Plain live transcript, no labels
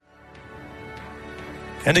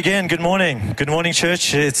And again, good morning. Good morning,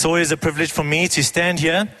 church. It's always a privilege for me to stand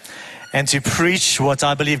here and to preach what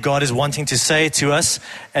I believe God is wanting to say to us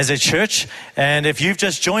as a church. And if you've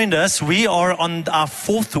just joined us, we are on our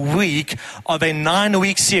fourth week of a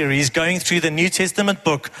 9-week series going through the New Testament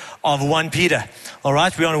book of 1 Peter. All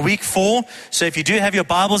right, we're on week 4. So if you do have your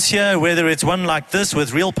Bibles here, whether it's one like this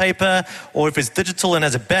with real paper or if it's digital and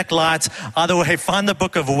has a backlight, either way, find the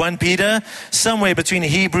book of 1 Peter, somewhere between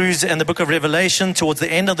Hebrews and the book of Revelation towards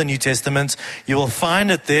the end of the New Testament. You will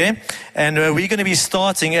find it there. And we're going to be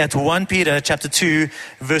starting at 1 Peter chapter 2,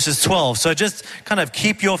 verses 12. So just kind of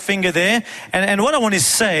keep your finger there. And what I want to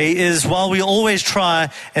say is, while we always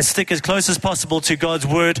try and stick as close as possible to God's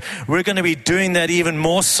word, we're going to be doing that even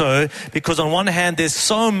more so, because on one hand, there's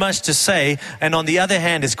so much to say, and on the other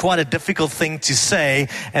hand, it's quite a difficult thing to say,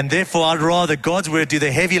 and therefore I'd rather God's word do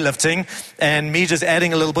the heavy lifting and me just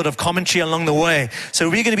adding a little bit of commentary along the way. So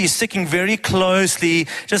we're going to be sticking very closely,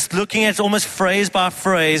 just looking at almost phrase by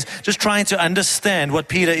phrase, just trying to understand what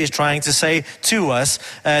Peter is trying to say to us.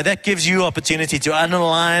 That gives you opportunity to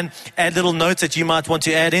underline, add little notes that you might want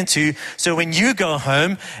to add into, so when you go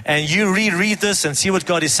home and you reread this and see what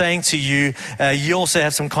God is saying to you, you also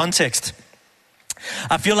have some context.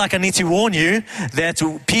 I feel like I need to warn you that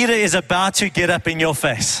Peter is about to get up in your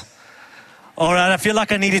face. All right, I feel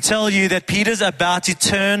like I need to tell you that Peter's about to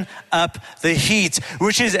turn up the heat,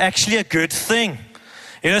 which is actually a good thing.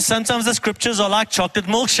 You know, sometimes the scriptures are like chocolate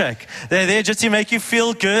milkshake. They're there just to make you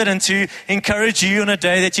feel good and to encourage you on a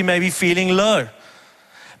day that you may be feeling low.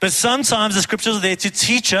 But sometimes the scriptures are there to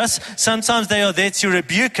teach us. Sometimes they are there to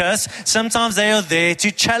rebuke us. Sometimes they are there to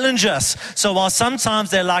challenge us. So while sometimes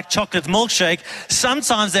they're like chocolate milkshake,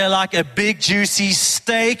 sometimes they're like a big juicy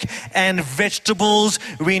steak and vegetables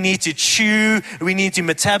we need to chew, we need to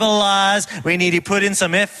metabolize, we need to put in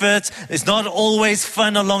some effort. It's not always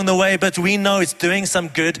fun along the way, but we know it's doing some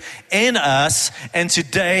good in us. And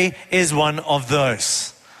today is one of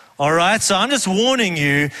those. All right, so I'm just warning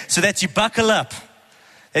you so that you buckle up.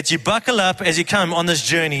 That you buckle up as you come on this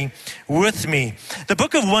journey with me. The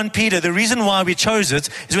book of 1 Peter, the reason why we chose it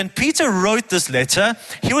is when Peter wrote this letter,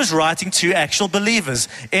 he was writing to actual believers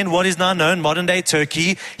in what is now known modern day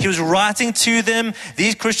Turkey. He was writing to them.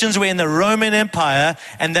 These Christians were in the Roman Empire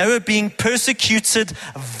and they were being persecuted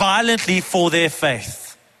violently for their faith.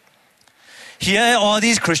 Here are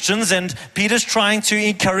these Christians, and Peter's trying to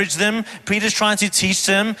encourage them. Peter's trying to teach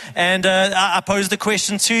them. And I pose the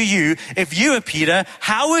question to you. If you were Peter,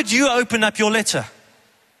 how would you open up your letter?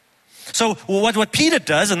 So what Peter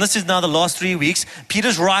does, and this is now the last 3 weeks,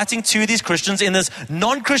 Peter's writing to these Christians in this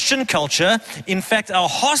non-Christian culture, in fact, a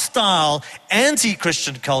hostile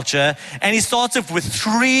anti-Christian culture. And he starts off with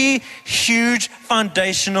 3 huge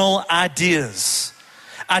foundational ideas.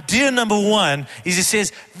 Idea number 1 is he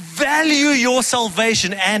says, value your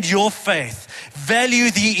salvation and your faith. Value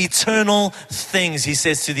the eternal things, he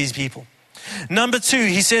says to these people. Number 2,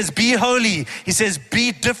 he says, be holy. He says,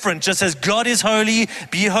 be different. Just as God is holy,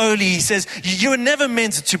 be holy. He says, you were never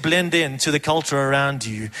meant to blend in to the culture around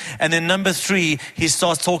you. And then number 3, he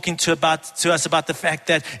starts talking to us about the fact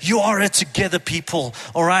that you are a together people.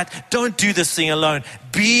 All right? Don't do this thing alone.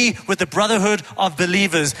 Be with the brotherhood of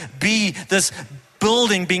believers. Be this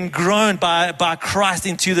building being grown by Christ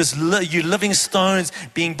into this, you living stones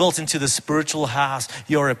being built into the spiritual house.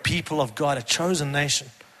 You're a people of God, a chosen nation.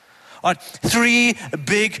 All right, 3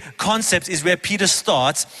 big concepts is where Peter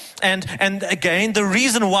starts. And again, the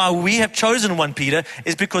reason why we have chosen 1 Peter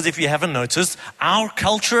is because, if you haven't noticed, our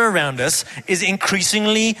culture around us is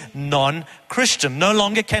increasingly non-Christian. No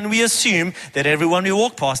longer can we assume that everyone we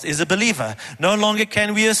walk past is a believer. No longer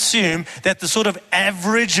can we assume that the sort of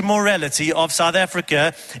average morality of South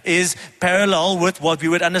Africa is parallel with what we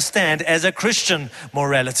would understand as a Christian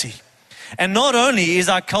morality. And not only is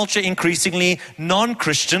our culture increasingly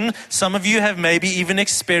non-Christian, some of you have maybe even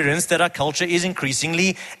experienced that our culture is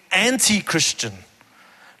increasingly anti-Christian.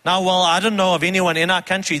 Now, while I don't know of anyone in our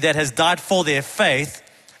country that has died for their faith,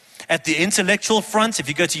 at the intellectual front, if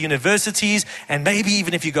you go to universities, and maybe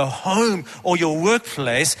even if you go home or your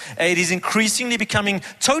workplace, it is increasingly becoming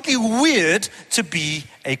totally weird to be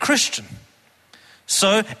a Christian.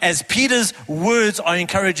 So as Peter's words are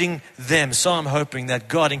encouraging them, so I'm hoping that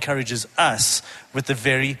God encourages us with the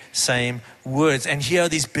very same words. And here are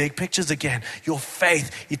these big pictures again. Your faith,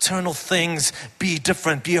 eternal things, be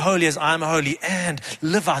different, be holy as I'm holy, and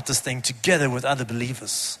live out this thing together with other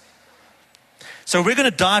believers. So we're going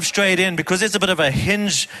to dive straight in because there's a bit of a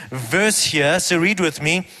hinge verse here. So read with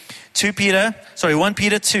me 1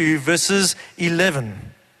 Peter 2 verses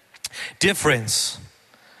 11. Dear friends,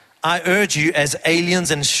 I urge you as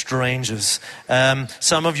aliens and strangers.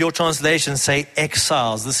 Some of your translations say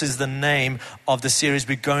exiles. This is the name of the series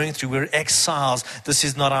we're going through. We're exiles. This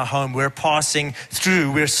is not our home. We're passing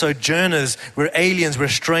through. We're sojourners. We're aliens. We're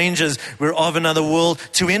strangers. We're of another world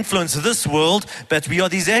to influence this world. But we are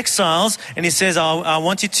these exiles. And he says, I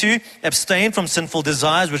want you to abstain from sinful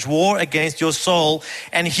desires which war against your soul.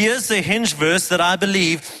 And here's the hinge verse that I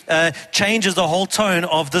believe changes the whole tone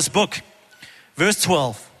of this book. Verse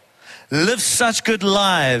 12. Live such good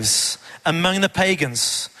lives among the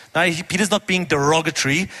pagans. Now, Peter's not being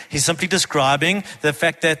derogatory. He's simply describing the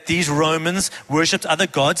fact that these Romans worshipped other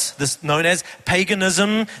gods, this known as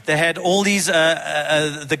paganism. They had all these,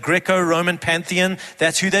 the Greco-Roman pantheon.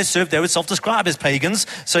 That's who they served. They would self-describe as pagans.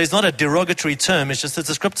 So it's not a derogatory term. It's just a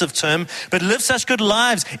descriptive term. But live such good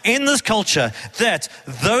lives in this culture that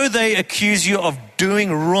though they accuse you of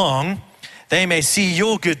doing wrong, they may see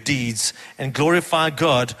your good deeds and glorify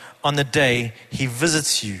God on the day he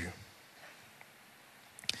visits you.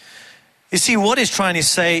 You see, what he's trying to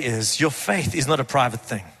say is your faith is not a private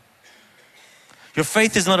thing. Your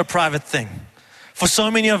faith is not a private thing. For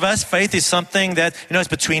so many of us, faith is something that, it's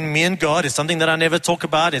between me and God. It's something that I never talk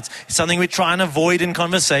about. It's something we try and avoid in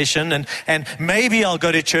conversation. And maybe I'll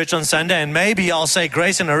go to church on Sunday and maybe I'll say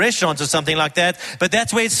grace in a restaurant or something like that. But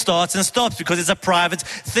that's where it starts and stops because it's a private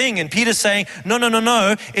thing. And Peter's saying,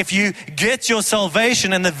 no. If you get your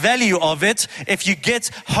salvation and the value of it, if you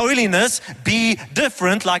get holiness, be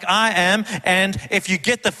different like I am. And if you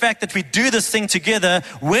get the fact that we do this thing together,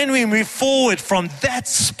 when we move forward from that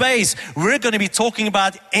space, we're going to be talking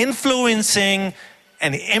about influencing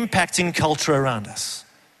and impacting culture around us.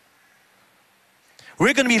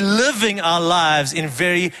 We're going to be living our lives in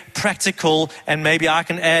very practical, and maybe I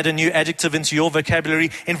can add a new adjective into your vocabulary,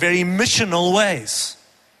 in very missional ways.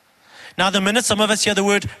 Now, the minute some of us hear the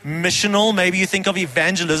word missional, maybe you think of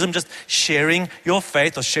evangelism, just sharing your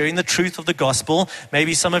faith or sharing the truth of the gospel.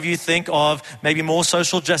 Maybe some of you think of maybe more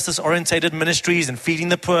social justice orientated ministries and feeding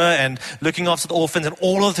the poor and looking after the orphans, and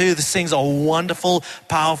all of these things are wonderful,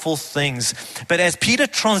 powerful things. But as Peter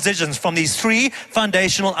transitions from these three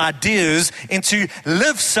foundational ideas into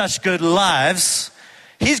live such good lives,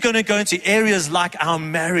 he's going to go into areas like our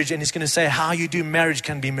marriage, and he's going to say how you do marriage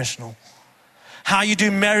can be missional. How you do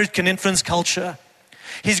marriage can influence culture.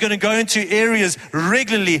 He's going to go into areas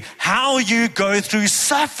regularly. How you go through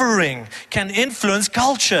suffering can influence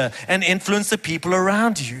culture and influence the people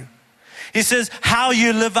around you. He says, how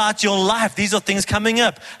you live out your life. These are things coming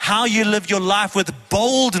up. How you live your life with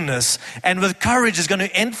boldness and with courage is going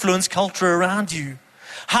to influence culture around you.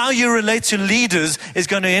 How you relate to leaders is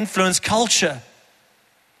going to influence culture.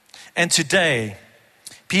 And today,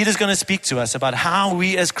 Peter's going to speak to us about how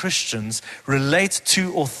we as Christians relate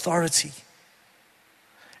to authority.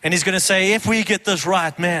 And he's going to say, if we get this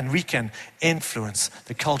right, man, we can influence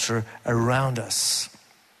the culture around us.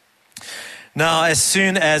 Now, as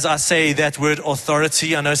soon as I say that word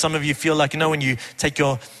authority, I know some of you feel like, when you take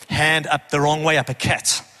your hand up the wrong way up a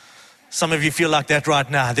cat. Some of you feel like that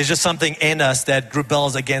right now. There's just something in us that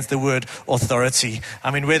rebels against the word authority.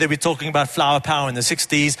 I mean, whether we're talking about flower power in the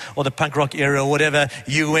 60s or the punk rock era or whatever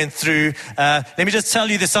you went through, let me just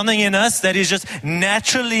tell you, there's something in us that is just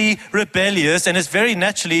naturally rebellious, and it's very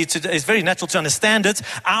natural to understand it.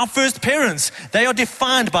 Our first parents, they are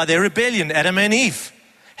defined by their rebellion. Adam and Eve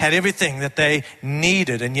had everything that they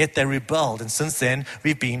needed, and yet they rebelled. And since then,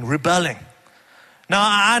 we've been rebelling. Now,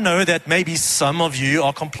 I know that maybe some of you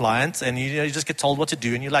are compliant and you just get told what to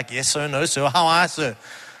do and you're like, yes, sir, no, sir, how I, sir.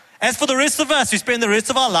 As for the rest of us, we spend the rest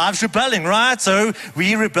of our lives rebelling, right? So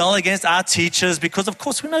we rebel against our teachers because, of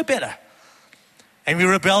course, we know better. And we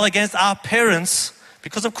rebel against our parents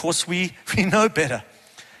because, of course, we know better.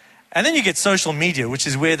 And then you get social media, which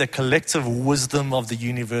is where the collective wisdom of the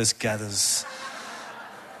universe gathers.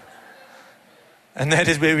 And that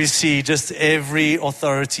is where we see just every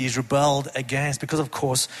authority is rebelled against because, of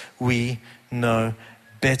course, we know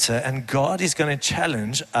better. And God is going to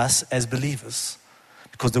challenge us as believers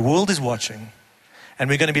because the world is watching and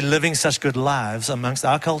we're going to be living such good lives amongst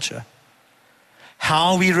our culture.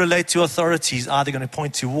 How we relate to authorities are either going to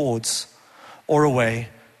point towards or away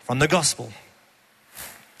from the gospel.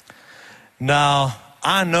 Now,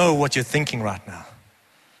 I know what you're thinking right now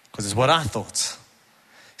because it's what I thought.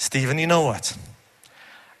 Stephen, you know what?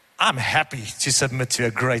 I'm happy to submit to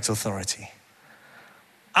a great authority.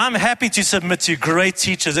 I'm happy to submit to great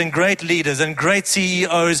teachers and great leaders and great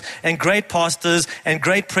CEOs and great pastors and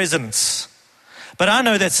great presidents. But I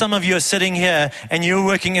know that some of you are sitting here and you're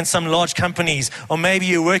working in some large companies, or maybe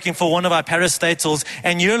you're working for one of our parastatals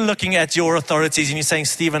and you're looking at your authorities and you're saying,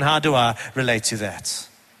 Stephen, how do I relate to that?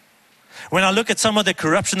 When I look at some of the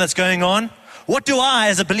corruption that's going on, what do I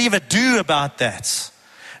as a believer do about that?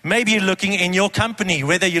 Maybe you're looking in your company,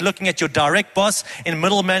 whether you're looking at your direct boss in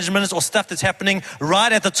middle management or stuff that's happening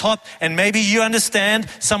right at the top, and maybe you understand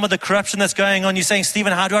some of the corruption that's going on. You're saying,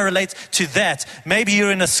 Stephen, how do I relate to that? Maybe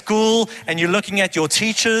you're in a school and you're looking at your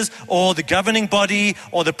teachers or the governing body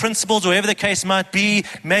or the principals, whatever the case might be.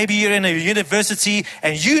 Maybe you're in a university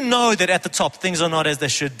and you know that at the top things are not as they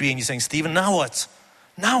should be. And you're saying, Stephen, now what?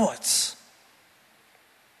 Now what?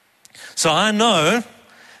 So I know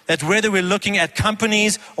that whether we're looking at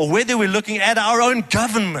companies or whether we're looking at our own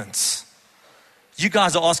governments, you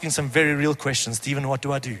guys are asking some very real questions. Stephen, what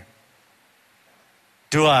do I do?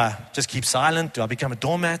 Do I just keep silent? Do I become a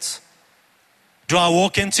doormat? Do I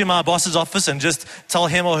walk into my boss's office and just tell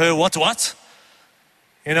him or her what's what?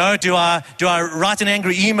 You know, do I write an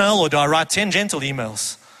angry email, or do I write 10 gentle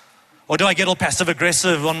emails? Or do I get all passive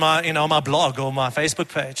aggressive on my blog or my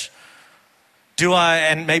Facebook page?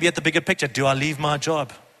 And maybe at the bigger picture, do I leave my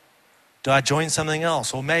job? Do I join something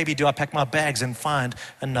else? Or maybe do I pack my bags and find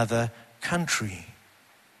another country?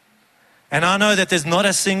 And I know that there's not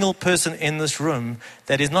a single person in this room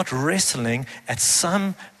that is not wrestling at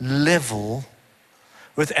some level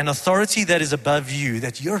with an authority that is above you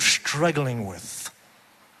that you're struggling with.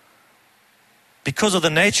 Because of the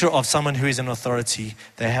nature of someone who is in authority,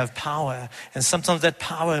 they have power. And sometimes that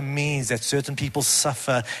power means that certain people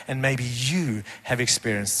suffer, and maybe you have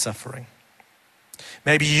experienced suffering.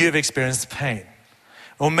 Maybe you've experienced pain.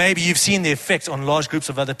 Or maybe you've seen the effect on large groups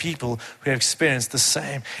of other people who have experienced the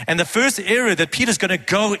same. And the first area that Peter's going to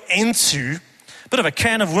go into, a bit of a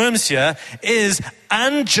can of worms here, is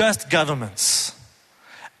unjust governments.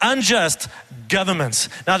 Unjust governments.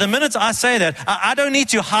 Now, the minute I say that, I don't need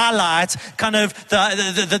to highlight kind of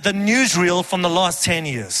the newsreel from the last 10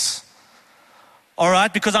 years. All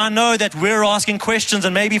right, because I know that we're asking questions,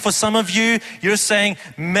 and maybe for some of you, you're saying,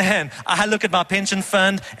 man, I look at my pension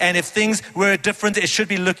fund, and if things were different, it should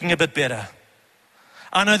be looking a bit better.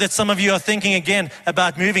 I know that some of you are thinking again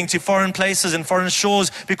about moving to foreign places and foreign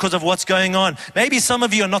shores because of what's going on. Maybe some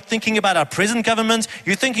of you are not thinking about our present government,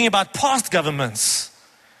 you're thinking about past governments.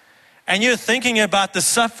 And you're thinking about the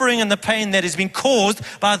suffering and the pain that has been caused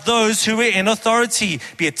by those who were in authority,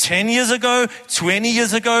 be it 10 years ago, 20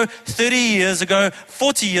 years ago, 30 years ago,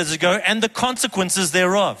 40 years ago, and the consequences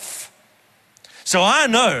thereof. So I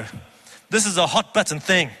know this is a hot button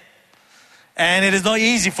thing. And it is not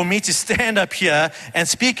easy for me to stand up here and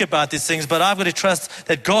speak about these things, but I've got to trust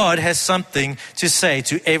that God has something to say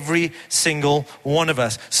to every single one of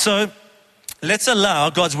us. So let's allow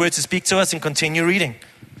God's word to speak to us and continue reading.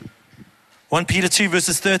 1 Peter 2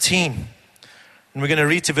 verses 13, and we're going to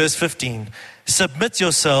read to verse 15. Submit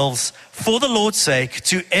yourselves for the Lord's sake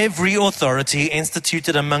to every authority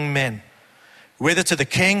instituted among men, whether to the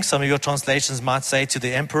king, some of your translations might say to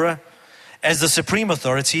the emperor, as the supreme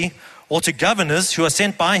authority, or to governors who are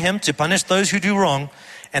sent by him to punish those who do wrong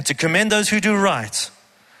and to commend those who do right.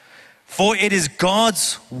 For it is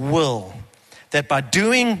God's will that by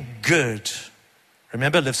doing good,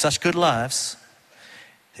 remember, live such good lives,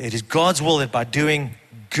 it is God's will that by doing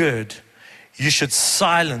good, you should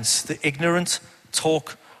silence the ignorant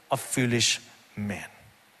talk of foolish men.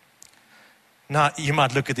 Now, you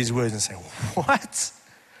might look at these words and say, what?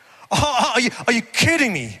 Oh, are you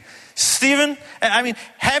kidding me? Stephen, I mean,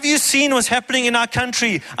 have you seen what's happening in our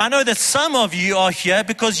country? I know that some of you are here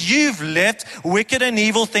because you've left wicked and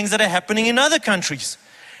evil things that are happening in other countries.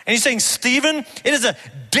 And he's saying, Stephen, it is a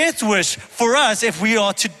death wish for us if we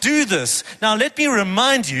are to do this. Now, let me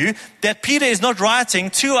remind you that Peter is not writing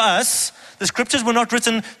to us. The scriptures were not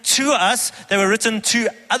written to us. They were written to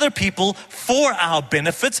other people for our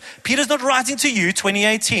benefits. Peter's not writing to you,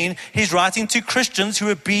 2018. He's writing to Christians who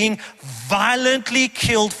are being violently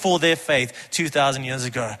killed for their faith 2,000 years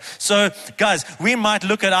ago. So, guys, we might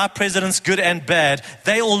look at our presidents good and bad.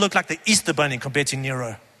 They all look like the Easter Bunny compared to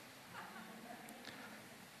Nero.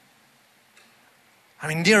 I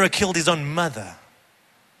mean, Nero killed his own mother.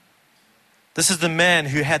 This is the man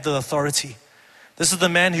who had the authority. This is the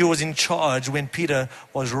man who was in charge when Peter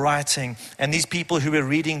was writing. And these people who were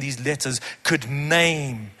reading these letters could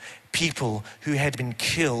name people who had been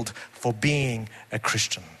killed for being a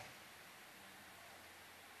Christian.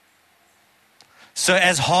 So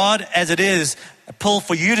as hard as it is a pill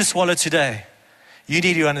for you to swallow today, you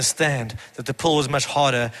need to understand that the pill was much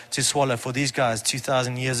harder to swallow for these guys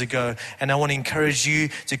 2,000 years ago. And I want to encourage you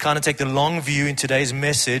to kind of take the long view in today's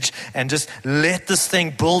message and just let this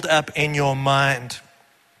thing build up in your mind.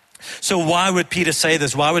 So why would Peter say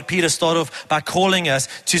this? Why would Peter start off by calling us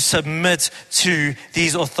to submit to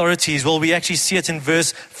these authorities? Well, we actually see it in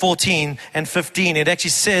verse 14 and 15. It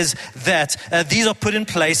actually says that these are put in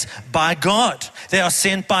place by God. They are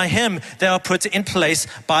sent by Him. They are put in place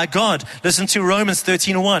by God. Listen to Romans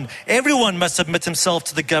 13:1. Everyone must submit himself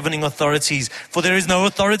to the governing authorities, for there is no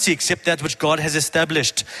authority except that which God has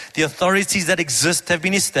established. The authorities that exist have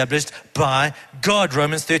been established by God.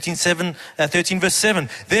 Romans 13 verse 7.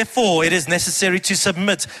 Therefore, it is necessary to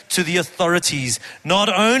submit to the authorities, not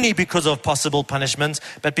only because of possible punishment,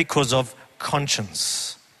 but because of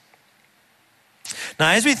conscience.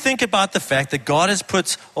 Now, as we think about the fact that God has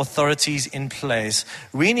put authorities in place,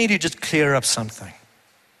 we need to just clear up something.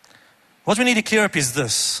 What we need to clear up is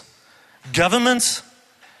this: government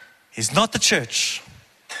is not the church,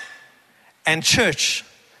 and church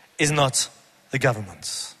is not the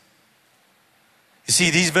government. You see,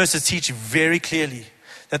 these verses teach very clearly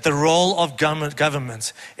that the role of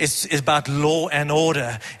government is about law and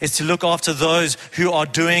order. It's to look after those who are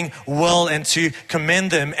doing well and to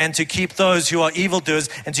commend them, and to keep those who are evildoers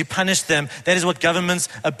and to punish them. That is what government's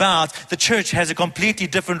about. The church has a completely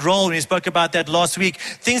different role. We spoke about that last week.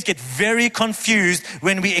 Things get very confused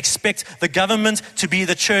when we expect the government to be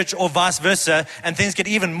the church or vice versa, and things get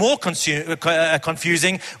even more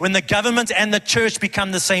confusing when the government and the church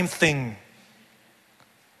become the same thing.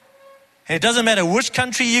 And it doesn't matter which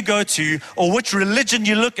country you go to or which religion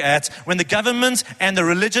you look at, when the government and the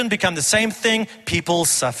religion become the same thing, people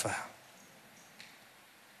suffer.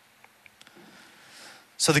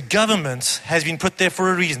 So the government has been put there for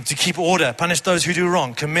a reason: to keep order, punish those who do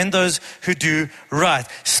wrong, commend those who do right.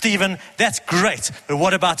 Stephen, that's great, but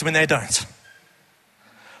what about when they don't?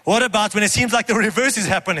 What about when it seems like the reverse is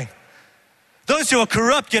happening? Those who are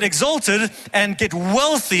corrupt get exalted and get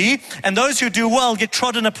wealthy, and those who do well get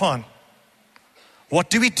trodden upon. What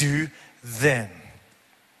do we do then?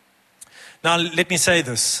 Now, let me say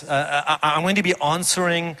this. I'm going to be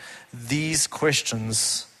answering these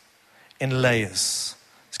questions in layers.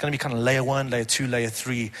 It's going to be kind of layer 1, layer 2, layer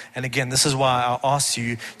 3. And again, this is why I asked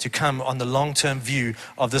you to come on the long-term view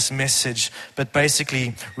of this message. But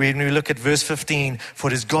basically, when we look at verse 15, for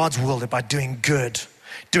it is God's will that by doing good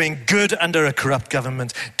under a corrupt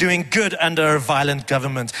government, doing good under a violent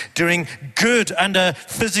government, doing good under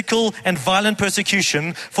physical and violent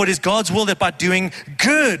persecution, for it is God's will that by doing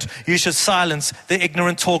good you should silence the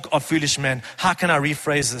ignorant talk of foolish men. How can I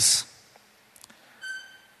rephrase this?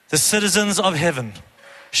 The citizens of heaven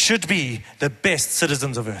should be the best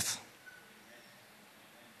citizens of earth.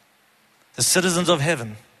 The citizens of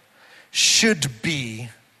heaven should be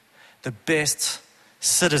the best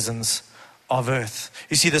citizens of earth.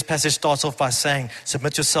 You see, this passage starts off by saying,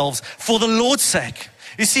 submit yourselves for the Lord's sake.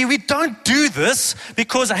 You see, we don't do this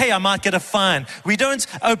because, hey, I might get a fine. We don't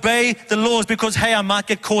obey the laws because, hey, I might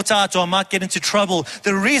get caught out or I might get into trouble.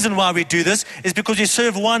 The reason why we do this is because we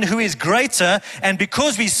serve one who is greater, and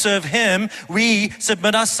because we serve Him, we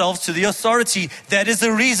submit ourselves to the authority. That is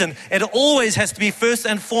the reason. It always has to be first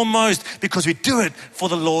and foremost because we do it for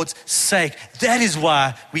the Lord's sake. That is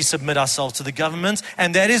why we submit ourselves to the government,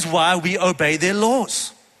 and that is why we obey their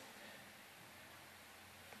laws.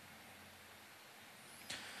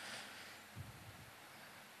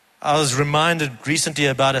 I was reminded recently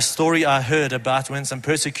about a story I heard about when some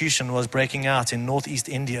persecution was breaking out in northeast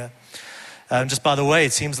India. Just by the way,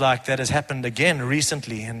 it seems like that has happened again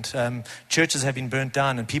recently, and churches have been burnt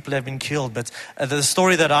down and people have been killed. But the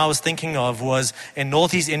story that I was thinking of was in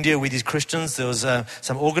northeast India with these Christians. There was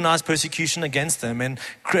some organized persecution against them, and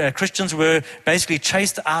Christians were basically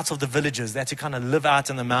chased out of the villages. They had to kind of live out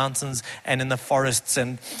in the mountains and in the forests,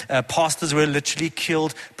 and pastors were literally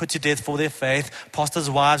killed, put to death for their faith. Pastors'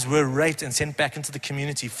 wives were raped and sent back into the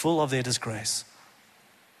community full of their disgrace.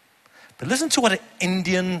 But listen to what an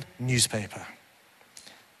Indian newspaper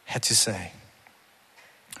had to say.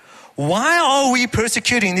 Why are we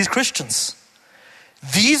persecuting these Christians?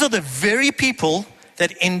 These are the very people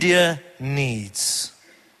that India needs.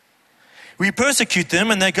 We persecute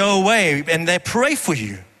them and they go away and they pray for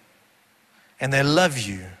you and they love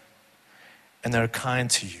you and they're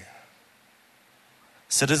kind to you.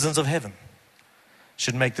 Citizens of heaven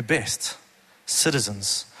should make the best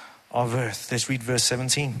citizens of earth. Let's read verse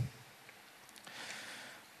 17.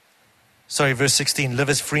 Verse 16, live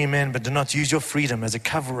as free men, but do not use your freedom as a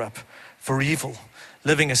cover-up for evil.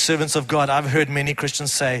 Living as servants of God. I've heard many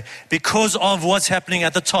Christians say, because of what's happening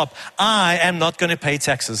at the top, I am not going to pay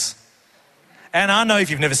taxes. And I know if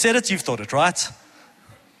you've never said it, you've thought it, right?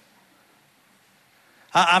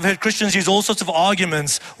 I've heard Christians use all sorts of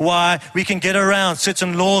arguments why we can get around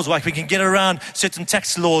certain laws, why we can get around certain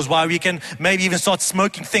tax laws, why we can maybe even start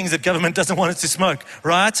smoking things that government doesn't want us to smoke,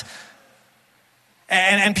 right?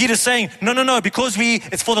 And Peter's saying, no, because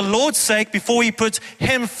it's for the Lord's sake, before we put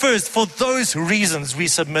Him first, for those reasons we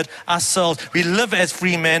submit ourselves. We live as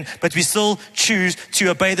free men, but we still choose to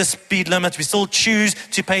obey the speed limit. We still choose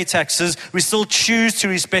to pay taxes. We still choose to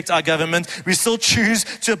respect our government. We still choose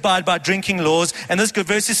to abide by drinking laws. And this good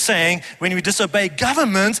verse is saying, when we disobey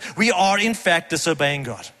government, we are in fact disobeying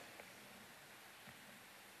God.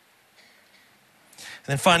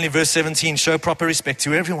 And then finally, verse 17, show proper respect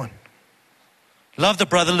to everyone. Love the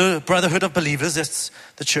brotherhood of believers, that's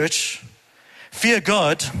the church. Fear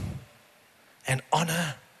God and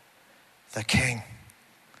honor the king.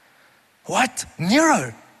 What?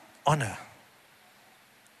 Nero, honor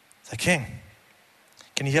the king.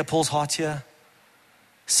 Can you hear Paul's heart here?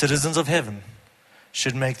 Citizens of heaven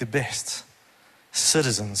should make the best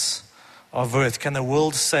citizens of earth. Can the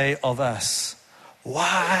world say of us,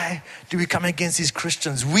 why do we come against these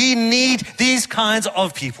Christians? We need these kinds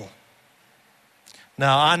of people.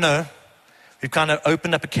 Now, I know we've kind of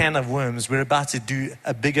opened up a can of worms. We're about to do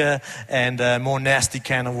a bigger and more nasty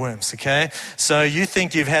can of worms, okay? So you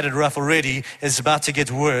think you've had it rough already. It's about to get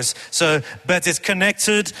worse. But it's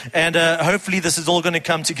connected, and hopefully this is all going to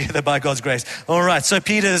come together by God's grace. All right, so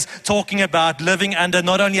Peter's talking about living under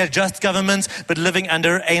not only a just government, but living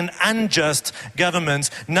under an unjust government.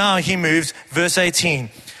 Now he moves, verse 18.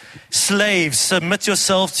 Slaves, submit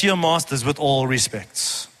yourselves to your masters with all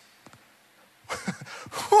respect.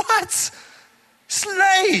 What?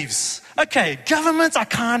 Slaves. Okay, government I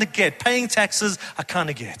kind of get. Paying taxes I kind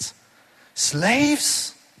of get.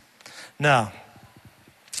 Slaves? Now,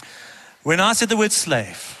 when I said the word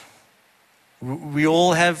slave, we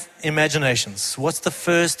all have imaginations. What's the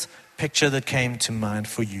first picture that came to mind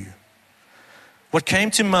for you? What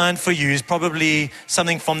came to mind for you is probably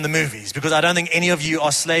something from the movies, because I don't think any of you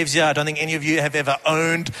are slaves here. I don't think any of you have ever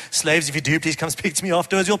owned slaves. If you do, please come speak to me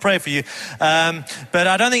afterwards. We'll pray for you. But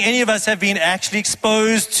I don't think any of us have been actually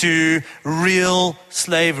exposed to real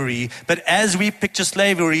slavery. But as we picture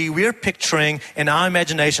slavery, we're picturing in our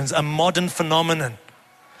imaginations a modern phenomenon.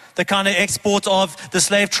 The kind of export of the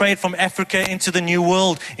slave trade from Africa into the New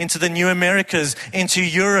World, into the New Americas, into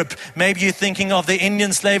Europe. Maybe you're thinking of the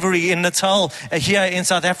Indian slavery in Natal here in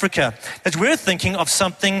South Africa. But we're thinking of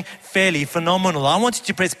something fairly phenomenal. I want you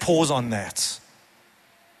to press pause on that.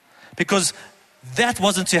 Because that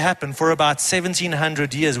wasn't to happen for about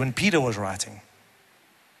 1700 years when Peter was writing.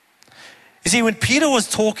 You see, when Peter was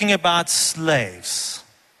talking about slaves,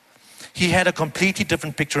 he had a completely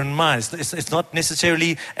different picture in mind. It's not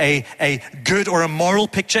necessarily a good or a moral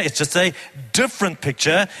picture. It's just a different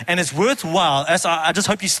picture. And it's worthwhile, I just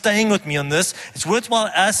hope you're staying with me on this, it's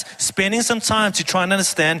worthwhile us spending some time to try and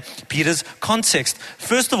understand Peter's context.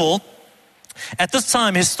 First of all, at this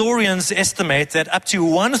time, historians estimate that up to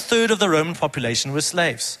 1/3 of the Roman population were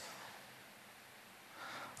slaves.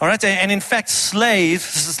 All right, and in fact,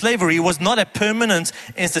 slavery was not a permanent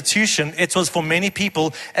institution. It was for many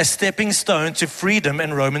people a stepping stone to freedom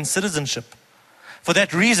and Roman citizenship. For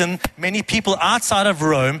that reason, many people outside of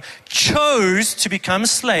Rome chose to become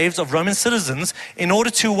slaves of Roman citizens in order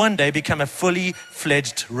to one day become a fully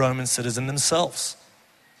fledged Roman citizen themselves.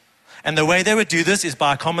 And the way they would do this is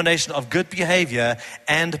by a combination of good behavior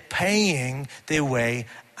and paying their way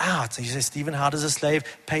out. And you say, Stephen, how does a slave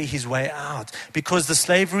pay his way out? Because the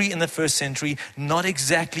slavery in the first century, not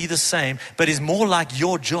exactly the same, but is more like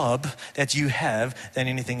your job that you have than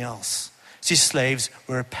anything else. See, slaves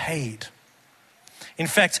were paid. In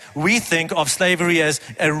fact, we think of slavery as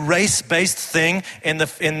a race-based thing. In the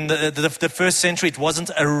first century, it wasn't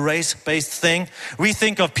a race-based thing. We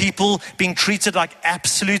think of people being treated like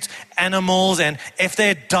absolute animals, and if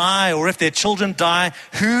they die or if their children die,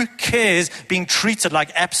 who cares, being treated like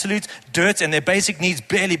absolute dirt and their basic needs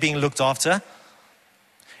barely being looked after.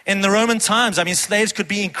 In the Roman times, slaves could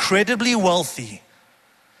be incredibly wealthy.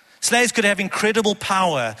 Slaves could have incredible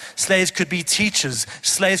power. Slaves could be teachers.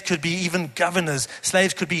 Slaves could be even governors.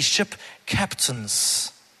 Slaves could be ship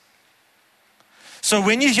captains. So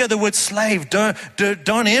when you hear the word slave,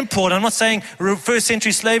 don't import. I'm not saying first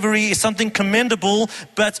century slavery is something commendable,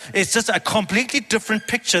 but it's just a completely different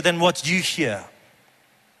picture than what you hear.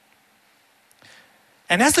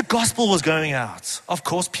 And as the gospel was going out, of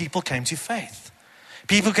course, people came to faith.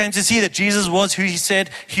 People came to see that Jesus was who he said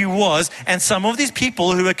he was. And some of these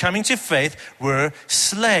people who were coming to faith were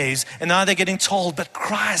slaves. And now they're getting told, but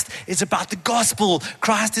Christ is about the gospel.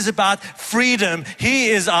 Christ is about freedom. He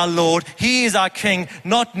is our Lord. He is our King,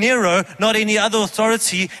 not Nero, not any other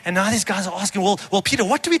authority. And now these guys are asking, well, Peter,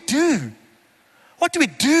 what do we do? What do we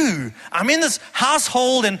do? I'm in this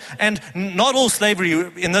household, and not all slavery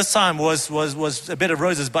in this time was a bed of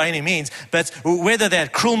roses by any means, but whether they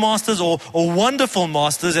had cruel masters or wonderful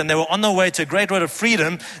masters, and they were on their way to a great road of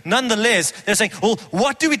freedom, nonetheless, they're saying, well,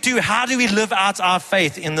 what do we do? How do we live out our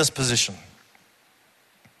faith in this position?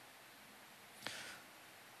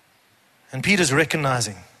 And Peter's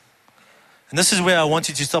recognizing, and this is where I want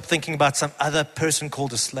you to stop thinking about some other person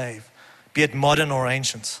called a slave, be it modern or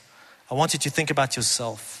ancient. I want you to think about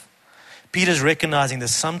yourself. Peter's recognizing that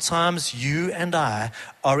sometimes you and I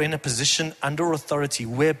are in a position under authority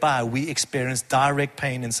whereby we experience direct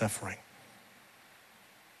pain and suffering.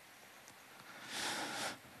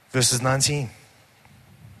 Verses 19.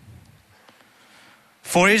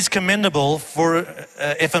 For it is commendable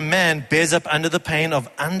if a man bears up under the pain of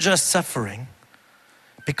unjust suffering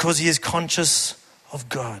because he is conscious of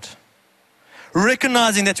God.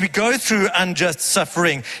 Recognizing that we go through unjust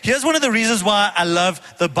suffering. Here's one of the reasons why I love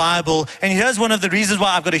the Bible. And here's one of the reasons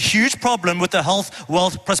why I've got a huge problem with the health,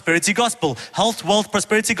 wealth, prosperity gospel. Health, wealth,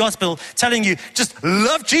 prosperity gospel telling you just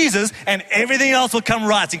love Jesus and everything else will come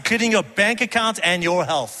right, including your bank account and your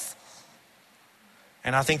health.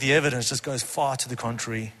 And I think the evidence just goes far to the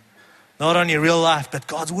contrary. Not only real life, but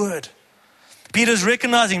God's word. Peter's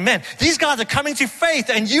recognizing, man, these guys are coming to faith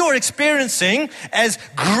and you are experiencing as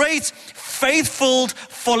great, faithful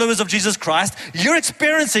followers of Jesus Christ, you're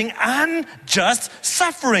experiencing unjust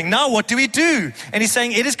suffering. Now what do we do? And he's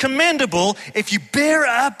saying it is commendable if you bear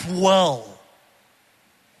up well.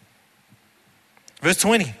 Verse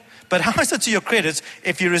 20. But how is it to your credit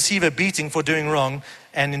if you receive a beating for doing wrong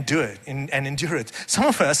and endure it? Some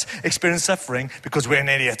of us experience suffering because we're an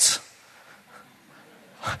idiot.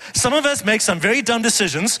 Some of us make some very dumb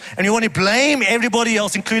decisions and you want to blame everybody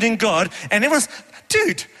else, including God. And everyone's,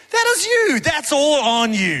 dude, that is you. That's all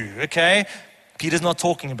on you, okay? Peter's not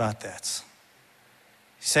talking about that.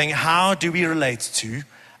 He's saying, how do we relate to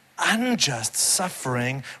unjust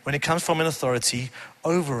suffering when it comes from an authority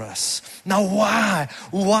over us? Now,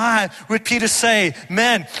 why would Peter say,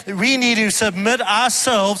 man, we need to submit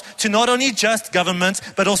ourselves to not only just governments,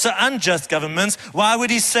 but also unjust governments? Why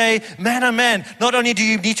would he say, man, oh man, not only do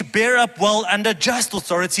you need to bear up well under just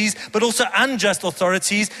authorities, but also unjust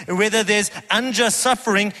authorities, and whether there's unjust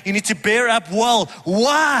suffering, you need to bear up well.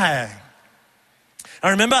 Why? I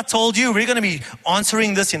remember I told you we're going to be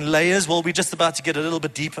answering this in layers. Well, we're just about to get a little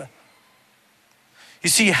bit deeper. You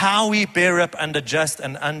see, how we bear up under just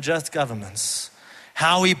and unjust governments,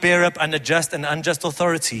 how we bear up under just and unjust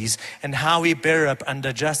authorities, and how we bear up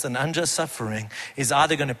under just and unjust suffering is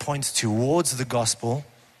either going to point towards the gospel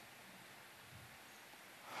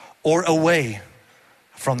or away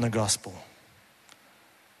from the gospel.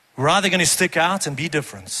 We're either going to stick out and be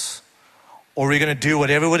different, or we're going to do what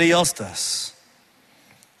everybody else does.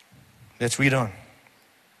 Let's read on.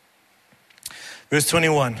 Verse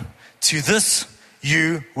 21. To this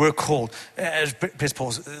you were called. Press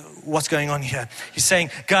pause. What's going on here? He's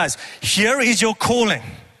saying, guys, here is your calling.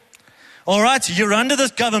 All right, you're under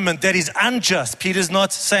this government that is unjust. Peter's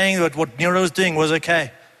not saying that what Nero was doing was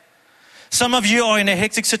okay. Some of you are in a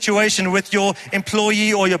hectic situation with your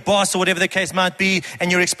employee or your boss or whatever the case might be,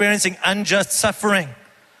 and you're experiencing unjust suffering.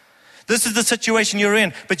 This is the situation you're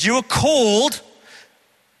in. But you are called,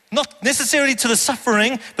 not necessarily to the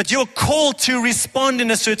suffering, but you're called to respond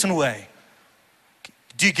in a certain way.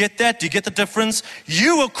 Do you get that? Do you get the difference?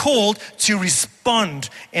 You are called to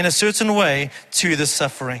respond in a certain way to the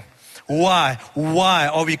suffering. Why? Why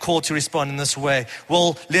are we called to respond in this way?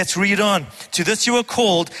 Well, let's read on. To this you are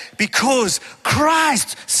called because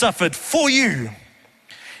Christ suffered for you,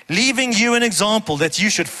 leaving you an example that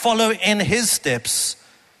you should follow in his steps.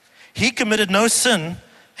 He committed no sin,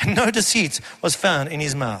 and no deceit was found in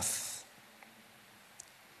his mouth.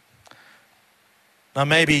 Now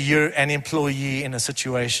maybe you're an employee in a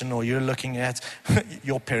situation, or you're looking at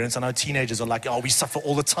your parents. I know teenagers are like, oh, we suffer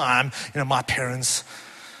all the time. My parents.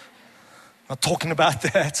 Not talking about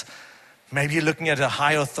that. Maybe you're looking at a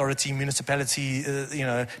high authority municipality,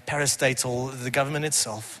 parastatal, the government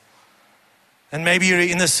itself. And maybe you're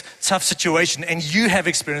in this tough situation and you have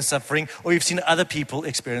experienced suffering, or you've seen other people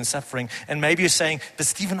experience suffering. And maybe you're saying, but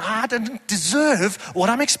Stephen, I didn't deserve what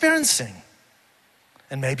I'm experiencing.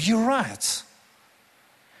 And maybe you're right.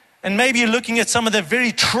 And maybe you're looking at some of the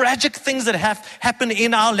very tragic things that have happened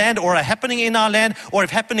in our land or are happening in our land or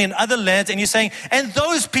have happened in other lands. And you're saying, and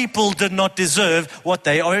those people did not deserve what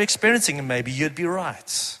they are experiencing. And maybe you'd be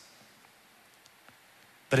right.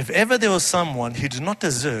 But if ever there was someone who did not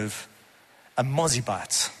deserve a mozzie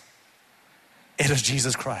bite, it was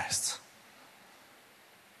Jesus Christ.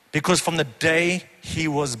 Because from the day he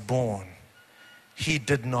was born, he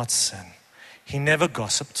did not sin. He never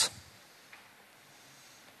gossiped.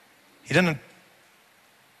 He didn't,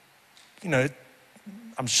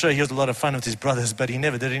 I'm sure he had a lot of fun with his brothers, but he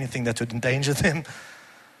never did anything that would endanger them.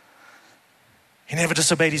 He never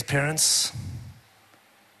disobeyed his parents.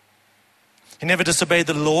 He never disobeyed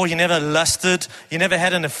the law. He never lusted. He never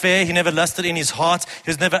had an affair. He never lusted in his heart. He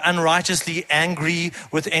was never unrighteously angry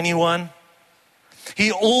with anyone.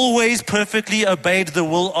 He always perfectly obeyed the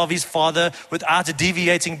will of his Father without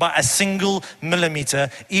deviating by a single millimeter,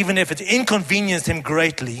 even if it inconvenienced him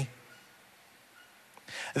greatly.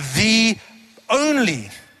 The only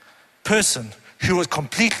person who was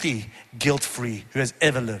completely guilt-free who has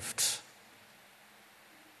ever lived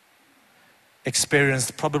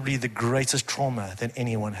experienced probably the greatest trauma that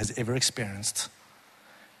anyone has ever experienced,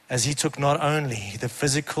 as he took not only the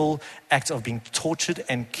physical act of being tortured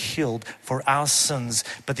and killed for our sins,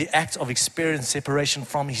 but the act of experiencing separation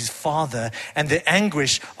from his Father and the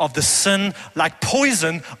anguish of the sin like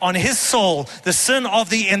poison on his soul, the sin of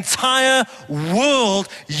the entire world,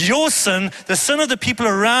 your sin, the sin of the people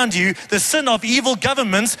around you, the sin of evil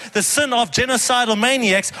governments, the sin of genocidal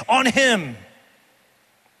maniacs on him.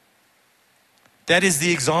 That is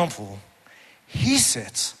the example he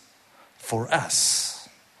set for us.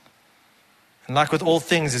 And like with all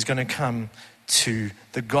things, it's going to come to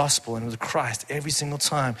the gospel and with Christ every single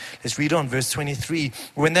time. Let's read on, verse 23.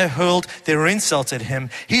 When they hurled their insults at him,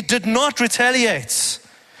 he did not retaliate.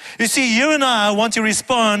 You see, you and I want to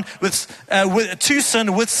respond to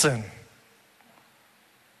sin with sin.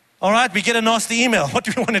 All right, we get a nasty email. What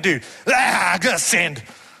do we want to do? I'm going to send.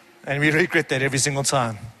 And we regret that every single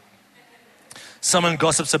time. Someone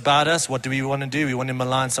gossips about us. What do we want to do? We want to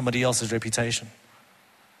malign somebody else's reputation.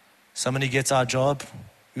 Somebody gets our job,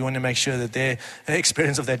 we want to make sure that their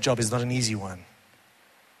experience of that job is not an easy one.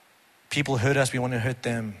 People hurt us, we want to hurt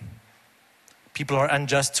them. People are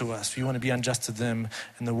unjust to us, we want to be unjust to them.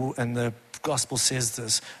 And the gospel says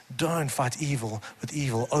this: don't fight evil with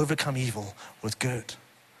evil, overcome evil with good.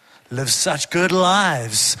 Live such good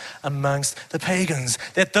lives amongst the pagans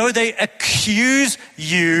that though they accuse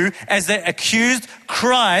you as they accused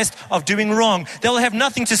Christ of doing wrong, they'll have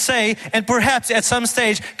nothing to say and perhaps at some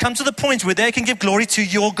stage come to the point where they can give glory to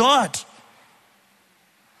your God.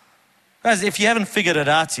 Guys, if you haven't figured it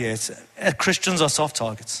out yet, Christians are soft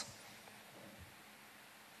targets.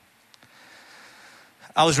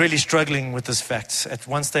 I was really struggling with this fact. At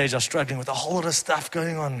one stage, I was struggling with a whole lot of stuff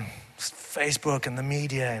going on. Facebook and the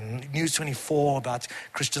media and News 24 about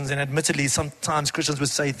Christians, and admittedly sometimes Christians would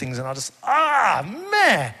say things and I just,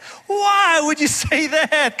 man, why would you say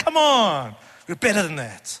that? Come on, we're better than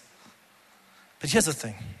that. But here's the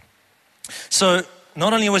thing. So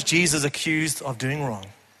not only was Jesus accused of doing wrong,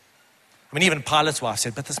 I mean even Pilate's wife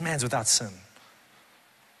said, but this man's without sin.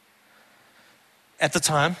 At the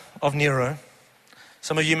time of Nero,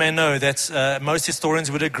 some of you may know that most historians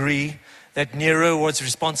would agree that Nero was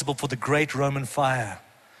responsible for the Great Roman Fire.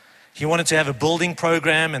 He wanted to have a building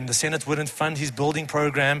program and the Senate wouldn't fund his building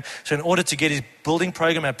program. So in order to get his building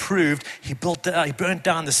program approved, he burnt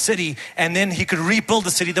down the city and then he could rebuild the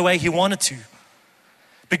city the way he wanted to.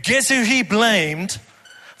 But guess who he blamed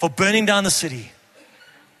for burning down the city?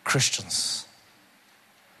 Christians.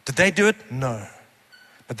 Did they do it? No.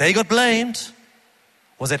 But they got blamed.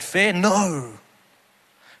 Was that fair? No.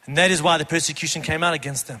 And that is why the persecution came out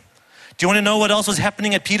against them. Do you want to know what else was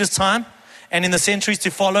happening at Peter's time and in the centuries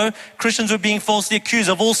to follow? Christians were being falsely accused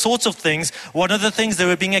of all sorts of things. One of the things they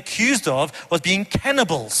were being accused of was being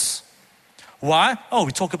cannibals. Why? Oh,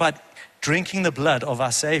 we talk about drinking the blood of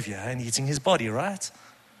our Savior and eating his body, right?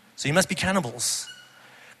 So you must be cannibals.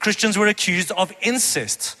 Christians were accused of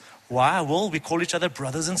incest. Why? Well, we call each other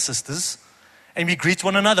brothers and sisters and we greet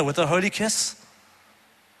one another with a holy kiss.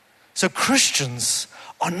 So Christians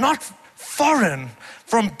are not foreign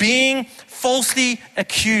from being falsely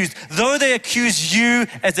accused. Though they accuse you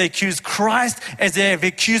as they accuse Christ, as they have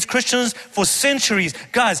accused Christians for centuries.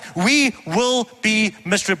 Guys, we will be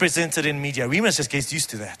misrepresented in media. We must just get used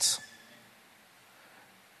to that.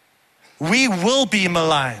 We will be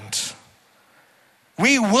maligned.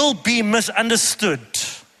 We will be misunderstood.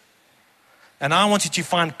 And I want you to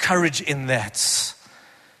find courage in that.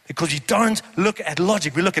 Because we don't look at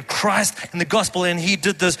logic. We look at Christ and the gospel, and he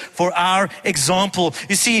did this for our example.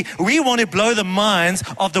 You see, we want to blow the minds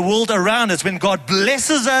of the world around us when God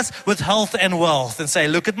blesses us with health and wealth and say,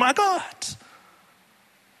 look at my God.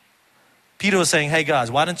 Peter was saying, hey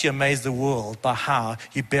guys, why don't you amaze the world by how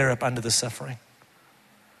you bear up under the suffering?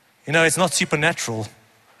 You know, it's not supernatural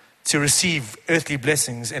to receive earthly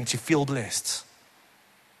blessings and to feel blessed.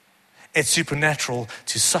 It's supernatural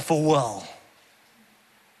to suffer well.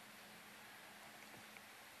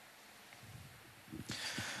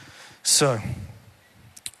 So,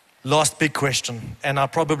 last big question, and I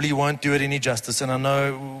probably won't do it any justice, and I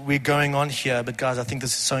know we're going on here, but guys, I think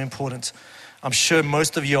this is so important. I'm sure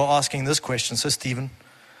most of you are asking this question. So, Stephen,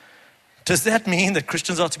 does that mean that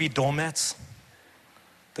Christians are to be doormats?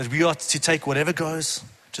 That we are to take whatever goes,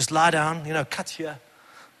 just lie down, cut here?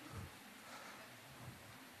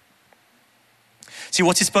 See,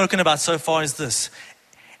 what he's spoken about so far is this.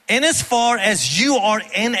 In as far as you are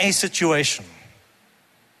in a situation,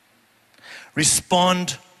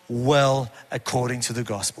 respond well according to the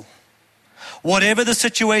gospel. Whatever the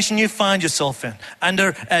situation you find yourself in,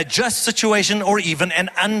 under a just situation or even an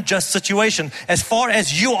unjust situation, as far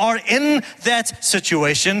as you are in that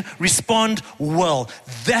situation, respond well.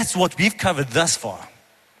 That's what we've covered thus far.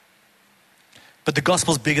 But the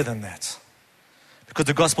gospel's bigger than that. Because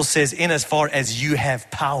the gospel says, in as far as you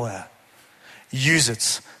have power, use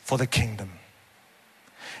it for the kingdom.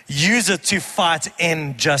 Use it to fight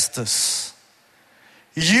injustice.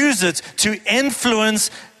 Use it to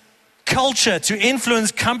influence culture, to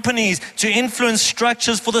influence companies, to influence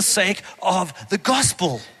structures for the sake of the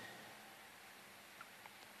gospel.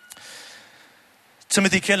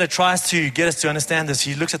 Timothy Keller tries to get us to understand this.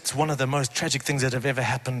 He looks at one of the most tragic things that have ever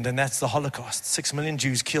happened, and that's the Holocaust. 6 million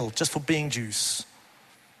Jews killed just for being Jews.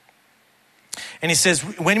 And he says,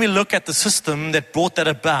 when we look at the system that brought that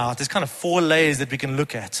about, there's kind of 4 layers that we can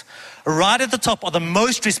look at. Right at the top are the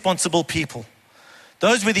most responsible people.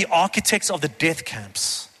 Those were the architects of the death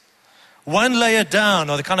camps. 1 layer down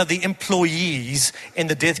are the employees in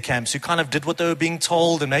the death camps who kind of did what they were being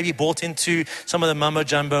told and maybe bought into some of the mumbo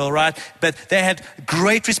jumbo, right? But they had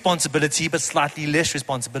great responsibility, but slightly less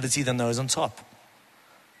responsibility than those on top.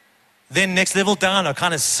 Then next level down are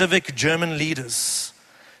kind of civic German leaders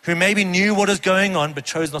who maybe knew what was going on but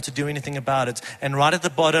chose not to do anything about it. And right at the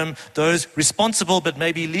bottom, those responsible but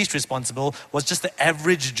maybe least responsible was just the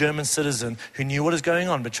average German citizen who knew what was going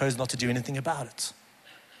on but chose not to do anything about it.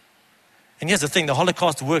 And here's the thing, the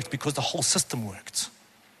Holocaust worked because the whole system worked.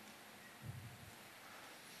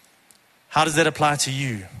 How does that apply to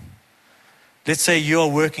you? Let's say you are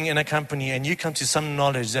working in a company and you come to some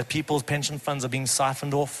knowledge that people's pension funds are being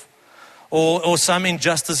siphoned off, or some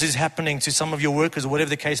injustice is happening to some of your workers, or whatever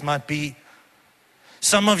the case might be.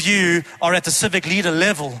 Some of you are at the civic leader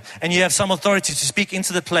level and you have some authority to speak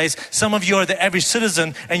into the place. Some of you are the average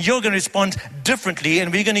citizen and you're going to respond differently,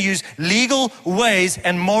 and we're going to use legal ways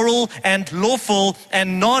and moral and lawful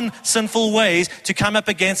and non-sinful ways to come up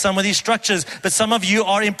against some of these structures. But some of you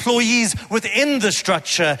are employees within the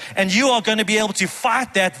structure and you are going to be able to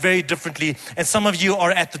fight that very differently. And some of you are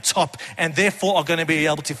at the top and therefore are going to be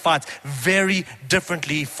able to fight very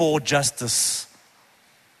differently for justice.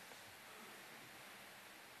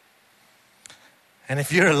 And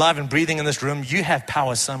if you're alive and breathing in this room, you have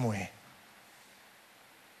power somewhere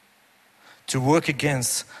to work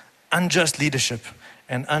against unjust leadership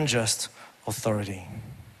and unjust authority.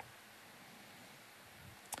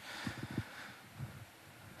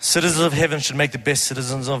 Citizens of heaven should make the best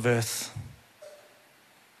citizens of earth.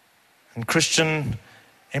 And Christian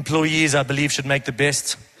employees, I believe, should make the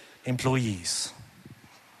best employees.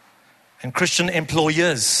 And Christian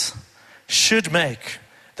employers should make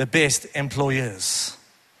the best employers.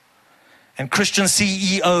 And Christian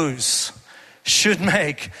CEOs should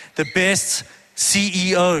make the best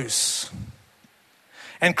CEOs.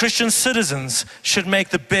 And Christian citizens should make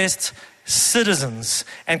the best citizens.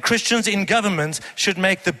 And Christians in government should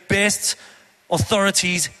make the best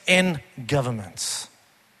authorities in government.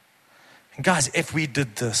 And guys, if we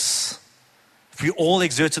did this, if we all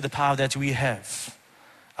exerted the power that we have,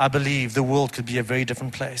 I believe the world could be a very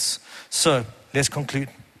different place. So, let's conclude.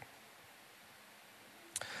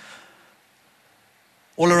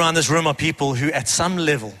 All around this room are people who at some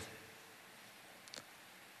level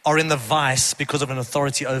are in the vice because of an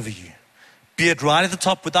authority over you. Be it right at the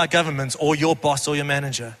top with our governments or your boss or your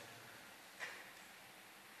manager.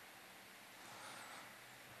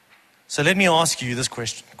 So let me ask you this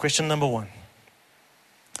question. Question number 1.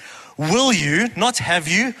 Will you, not have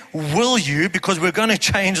you, will you, because we're going to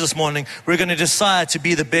change this morning. We're going to decide to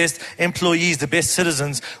be the best employees, the best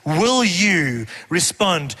citizens. Will you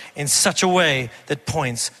respond in such a way that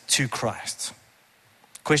points to Christ?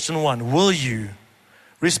 Question 1, will you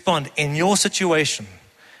respond in your situation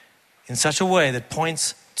in such a way that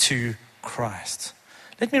points to Christ?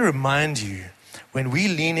 Let me remind you, when we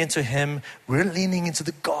lean into Him, we're leaning into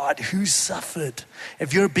the God who suffered.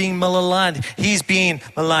 If you're being maligned, He's being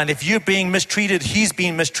maligned. If you're being mistreated, He's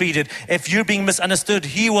being mistreated. If you're being misunderstood,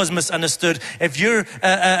 He was misunderstood. If you're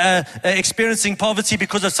experiencing poverty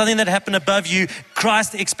because of something that happened above you,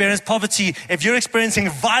 Christ experienced poverty. If you're experiencing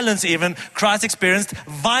violence even, Christ experienced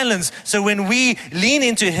violence. So when we lean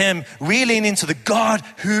into Him, we lean into the God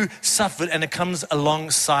who suffered, and it comes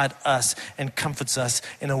alongside us and comforts us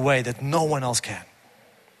in a way that no one else can.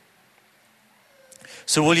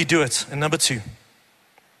 So will you do it? And number 2,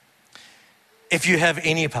 if you have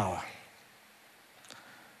any power,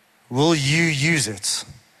 will you use it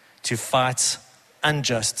to fight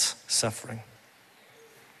unjust suffering?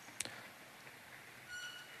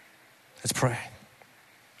 Let's pray.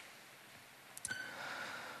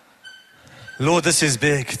 Lord, this is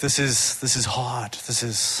big. This is hard. This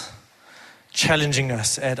is challenging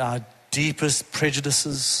us at our deepest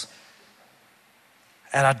prejudices,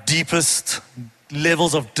 at our deepest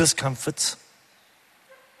levels of discomfort,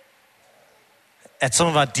 at some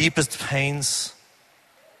of our deepest pains.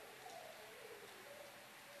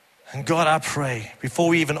 And God, I pray, before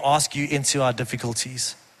we even ask you into our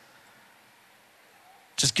difficulties,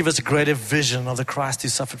 just give us a greater vision of the Christ who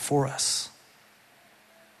suffered for us.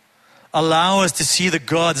 Allow us to see the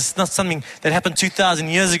God. It's not something that happened 2,000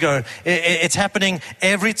 years ago. It's happening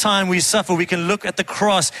every time we suffer. We can look at the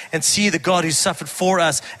cross and see the God who suffered for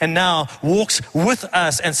us and now walks with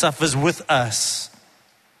us and suffers with us.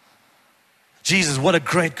 Jesus, what a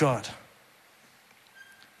great God.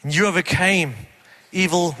 And you overcame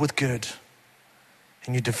evil with good.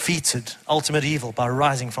 And you defeated ultimate evil by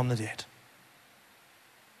rising from the dead.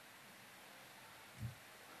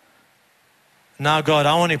 Now, God,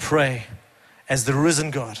 I want to pray as the risen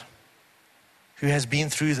God who has been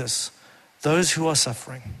through this, those who are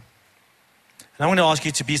suffering. And I want to ask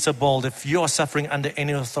you to be so bold. If you are suffering under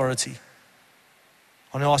any authority,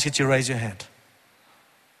 I want to ask you to raise your hand.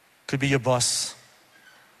 Could be your boss.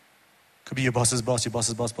 Could be your boss's boss, your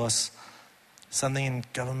boss's boss. Something in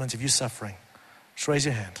government. If you're suffering, just raise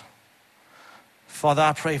your hand. Father,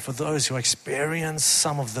 I pray for those who experience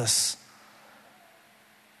some of this.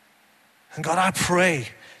 And God, I pray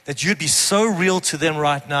that you'd be so real to them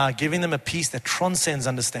right now, giving them a peace that transcends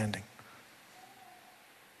understanding.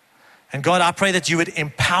 And God, I pray that you would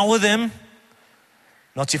empower them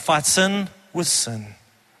not to fight sin with sin,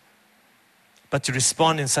 but to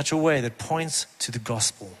respond in such a way that points to the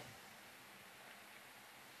gospel.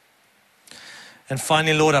 And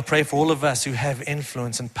finally, Lord, I pray for all of us who have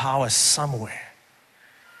influence and power somewhere,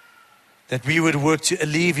 that we would work to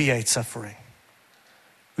alleviate suffering.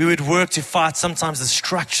 We would work to fight sometimes the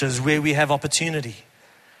structures where we have opportunity.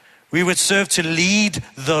 We would serve to lead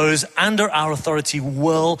those under our authority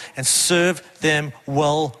well and serve them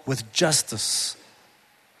well with justice.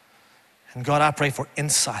 And God, I pray for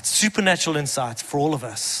insights, supernatural insights for all of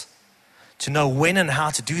us to know when and how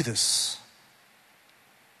to do this.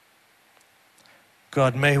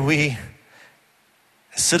 God, may we,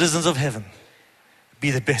 as citizens of heaven, be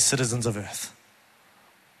the best citizens of earth.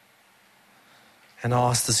 And I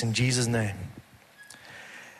ask this in Jesus' name.